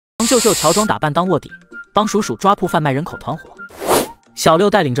王秀秀乔装打扮当卧底，帮叔叔抓捕贩卖人口团伙。小六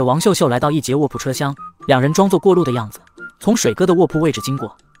带领着王秀秀来到一节卧铺车厢，两人装作过路的样子，从水哥的卧铺位置经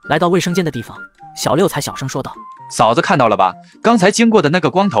过，来到卫生间的地方，小六才小声说道：“嫂子看到了吧？刚才经过的那个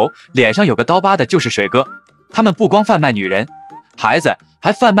光头，脸上有个刀疤的，就是水哥。他们不光贩卖女人、孩子，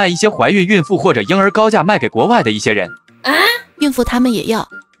还贩卖一些怀孕孕妇或者婴儿高价卖给国外的一些人。啊，孕妇他们也要？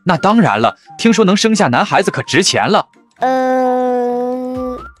那当然了，听说能生下男孩子可值钱了。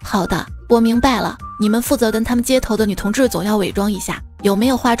好的，我明白了。你们负责跟他们接头的女同志总要伪装一下，有没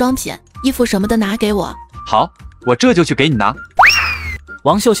有化妆品、衣服什么的拿给我。好，我这就去给你拿。”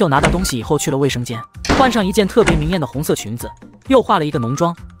王秀秀拿到东西以后去了卫生间，换上一件特别明艳的红色裙子，又化了一个浓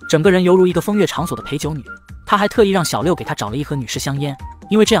妆，整个人犹如一个风月场所的陪酒女。她还特意让小六给她找了一盒女士香烟，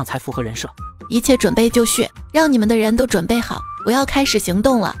因为这样才符合人设。一切准备就绪，让你们的人都准备好，我要开始行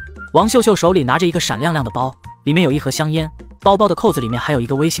动了。王秀秀手里拿着一个闪亮亮的包，里面有一盒香烟，包包的扣子里面还有一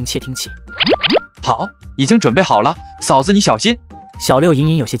个微型窃听器。好，已经准备好了，嫂子你小心。小六隐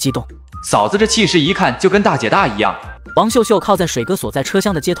隐有些激动，嫂子这气势一看就跟大姐大一样。王秀秀靠在水哥所在车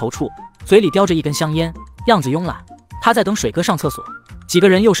厢的接头处，嘴里叼着一根香烟，样子慵懒。她在等水哥上厕所，几个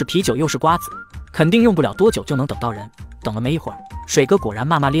人又是啤酒又是瓜子，肯定用不了多久就能等到人。等了没一会儿，水哥果然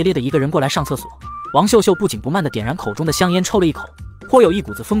骂骂咧咧的一个人过来上厕所。王秀秀不紧不慢地点燃口中的香烟，抽了一口，颇有一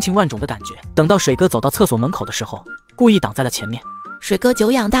股子风情万种的感觉。等到水哥走到厕所门口的时候，故意挡在了前面。水哥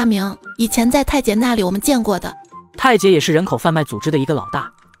久仰大名，以前在太姐那里我们见过的。太姐也是人口贩卖组织的一个老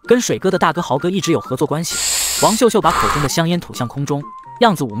大，跟水哥的大哥豪哥一直有合作关系。王秀秀把口中的香烟吐向空中，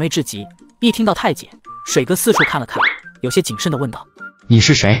样子妩媚至极。一听到太姐，水哥四处看了看，有些谨慎地问道：“你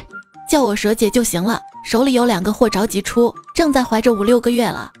是谁？”“叫我蛇姐就行了。手里有2个货着急出，正在怀着5、6个月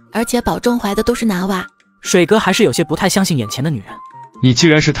了，而且保证怀的都是男娃。”水哥还是有些不太相信眼前的女人。“你既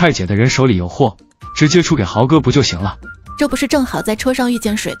然是太姐的人，手里有货，直接出给豪哥不就行了？”“这不是正好在车上遇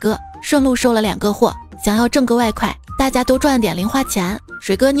见水哥，顺路收了2个货，想要挣个外快，大家都赚点零花钱。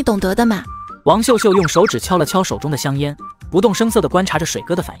水哥你懂得的嘛。”王秀秀用手指敲了敲手中的香烟，不动声色地观察着水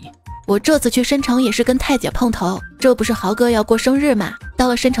哥的反应。“我这次去申城也是跟太姐碰头，这不是豪哥要过生日嘛，到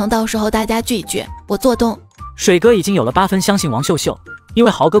了申城到时候大家聚一聚，我做东。”水哥已经有了8分相信王秀秀，因为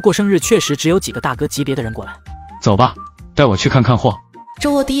豪哥过生日确实只有几个大哥级别的人过来。“走吧，带我去看看货。”“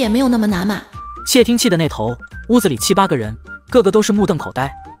这卧底也没有那么难嘛。”窃听器的那头，屋子里7、8个人，个个都是目瞪口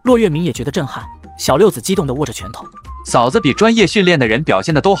呆。骆月明也觉得震撼，小六子激动地握着拳头。嫂子比专业训练的人表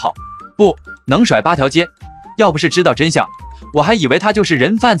现的都好，不能甩8条街。要不是知道真相，我还以为他就是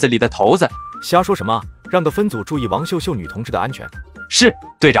人贩子里的头子。”“瞎说什么？让个分组注意王秀秀女同志的安全。”“是，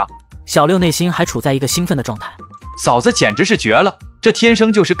队长。”小六内心还处在一个兴奋的状态。嫂子简直是绝了，这天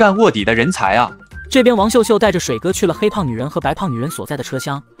生就是干卧底的人才啊！这边王秀秀带着水哥去了黑胖女人和白胖女人所在的车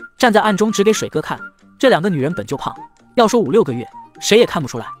厢，站在暗中指给水哥看。这2个女人本就胖，要说5、6个月，谁也看不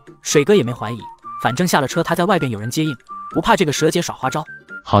出来。水哥也没怀疑，反正下了车他在外边有人接应，不怕这个蛇姐耍花招。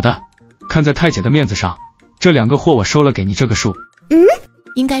“好的，看在太姐的面子上，这2个货我收了，给你这个数。”“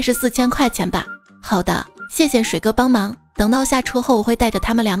应该是4000块钱吧。”“好的，谢谢水哥帮忙。等到下车后，我会带着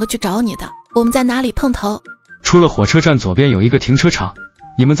他们2个去找你的。我们在哪里碰头？”“出了火车站左边有一个停车场，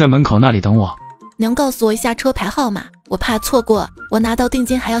你们在门口那里等我。”“能告诉我一下车牌号码？我怕错过，我拿到定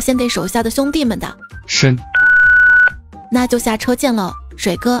金还要先给手下的兄弟们的。”“深。”“那就下车见喽，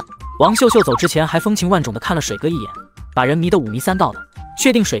水哥。”王秀秀走之前还风情万种地看了水哥一眼，把人迷得5迷3道的。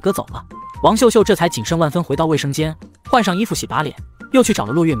确定水哥走了，王秀秀这才谨慎万分回到卫生间，换上衣服洗把脸，又去找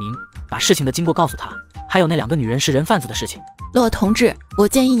了骆月明，把事情的经过告诉他，还有那2个女人是人贩子的事情。“骆同志，我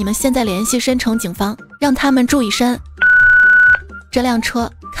建议你们现在联系申城警方，让他们注意身。这辆车，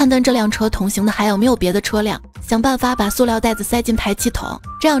看跟这辆车同行的还有没有别的车辆，想办法把塑料袋子塞进排气筒，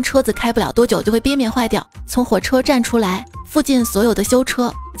这样车子开不了多久就会憋面坏掉。从火车站出来，附近所有的修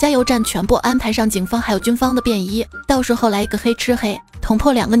车、加油站全部安排上警方还有军方的便衣，到时候来一个黑吃黑，捅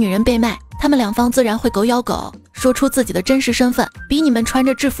破2个女人被卖，他们2方自然会狗咬狗，说出自己的真实身份，比你们穿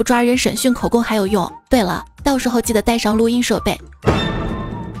着制服抓人审讯口供还有用。对了，到时候记得带上录音设备。”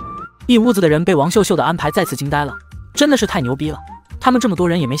一屋子的人被王秀秀的安排再次惊呆了，真的是太牛逼了。他们这么多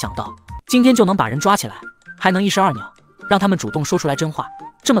人也没想到，今天就能把人抓起来，还能1石2鸟，让他们主动说出来真话。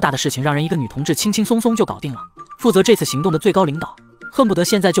这么大的事情让人一个女同志轻轻松松就搞定了。负责这次行动的最高领导恨不得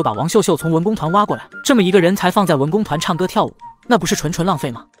现在就把王秀秀从文工团挖过来，这么一个人才放在文工团唱歌跳舞，那不是纯纯浪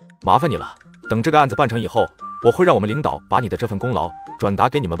费吗？“麻烦你了，等这个案子办成以后，我会让我们领导把你的这份功劳转达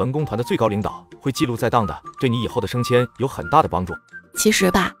给你们文工团的最高领导，会记录在档的，对你以后的升迁有很大的帮助。”“其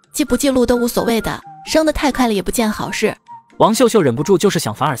实吧，记不记录都无所谓的，升得太快了也不见好事。”王秀秀忍不住就是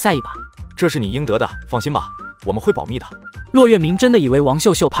想凡尔赛一把。“这是你应得的，放心吧，我们会保密的。”骆月明真的以为王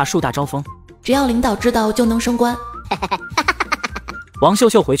秀秀怕树大招风，只要领导知道就能升官。王秀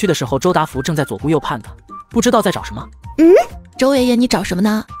秀回去的时候，周达福正在左顾右盼的，不知道在找什么。周爷爷，你找什么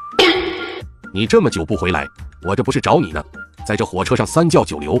呢？你这么久不回来，我这不是找你呢。在这火车上三教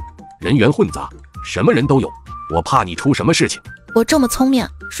九流，人员混杂，什么人都有，我怕你出什么事情。我这么聪明，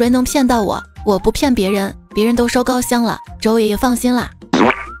谁能骗到我？我不骗别人，别人都烧高香了。周爷爷放心啦。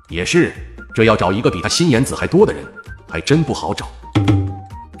也是，这要找一个比他心眼子还多的人，还真不好找。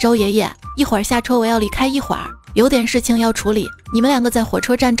周爷爷，一会儿下车，我要离开一会儿，有点事情要处理。你们两个在火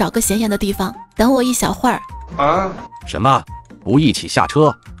车站找个显眼的地方，等我一小会儿。什么？不一起下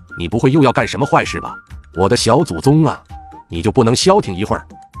车？你不会又要干什么坏事吧？我的小祖宗啊，你就不能消停一会儿？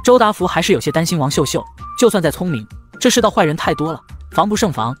周达福还是有些担心王秀秀，就算再聪明，这世道坏人太多了，防不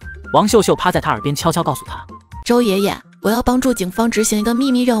胜防。王秀秀趴在他耳边悄悄告诉他：周爷爷，我要帮助警方执行一个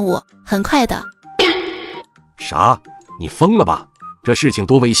秘密任务，很快的。啥？你疯了吧？这事情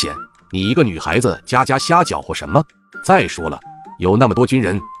多危险！你一个女孩子家瞎搅和什么？再说了，有那么多军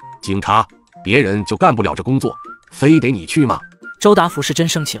人、警察，别人就干不了这工作，非得你去吗？周达福是真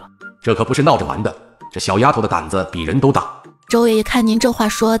生气了，这可不是闹着玩的，这小丫头的胆子比人都大。周爷爷，看您这话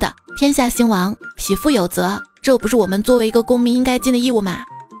说的，天下兴亡，匹夫有责，这不是我们作为一个公民应该尽的义务吗？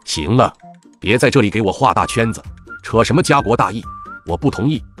行了，别在这里给我画大圈子，扯什么家国大义，我不同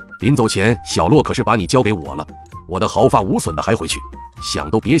意。临走前，小洛可是把你交给我了，我的毫发无损的还回去，想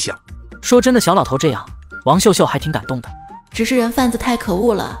都别想。说真的，小老头这样，王秀秀还挺感动的。只是人贩子太可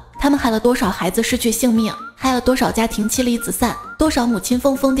恶了，他们害了多少孩子失去性命，害了多少家庭妻离子散，多少母亲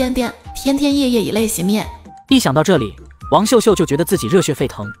疯疯癫癫，天天夜夜以泪洗面。一想到这里，王秀秀就觉得自己热血沸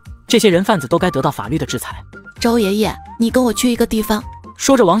腾，这些人贩子都该得到法律的制裁。周爷爷，你跟我去一个地方。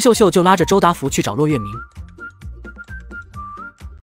说着，王秀秀就拉着周达福去找骆月明。